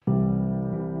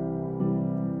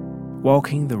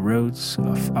walking the roads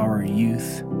of our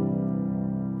youth,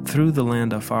 through the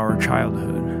land of our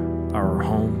childhood, our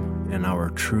home and our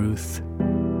truth.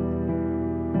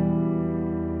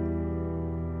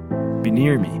 Be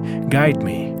near me, guide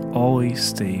me, always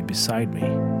stay beside me,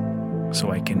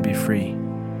 so I can be free.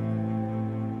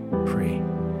 Free.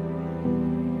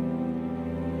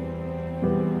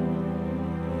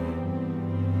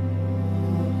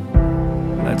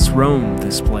 Let's roam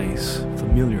this place,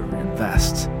 familiar and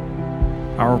vast,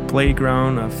 our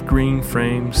playground of green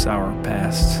frames, our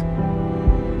past.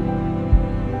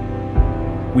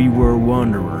 We were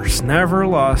wanderers, never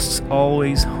lost,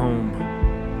 always home,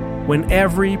 when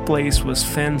every place was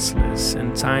fenceless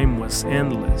and time was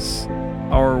endless.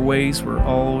 Our ways were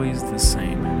always the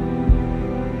same.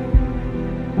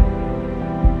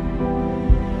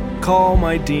 Call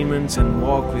my demons and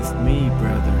walk with me,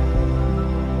 brother,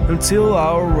 until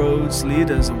our roads lead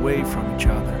us away from each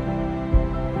other.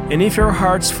 And if your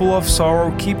heart's full of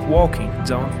sorrow, keep walking,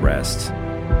 don't rest.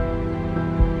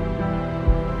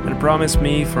 And promise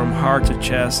me from heart to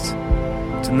chest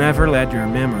to never let your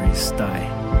memories die.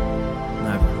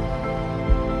 Never.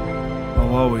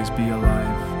 I'll always be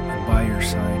alive.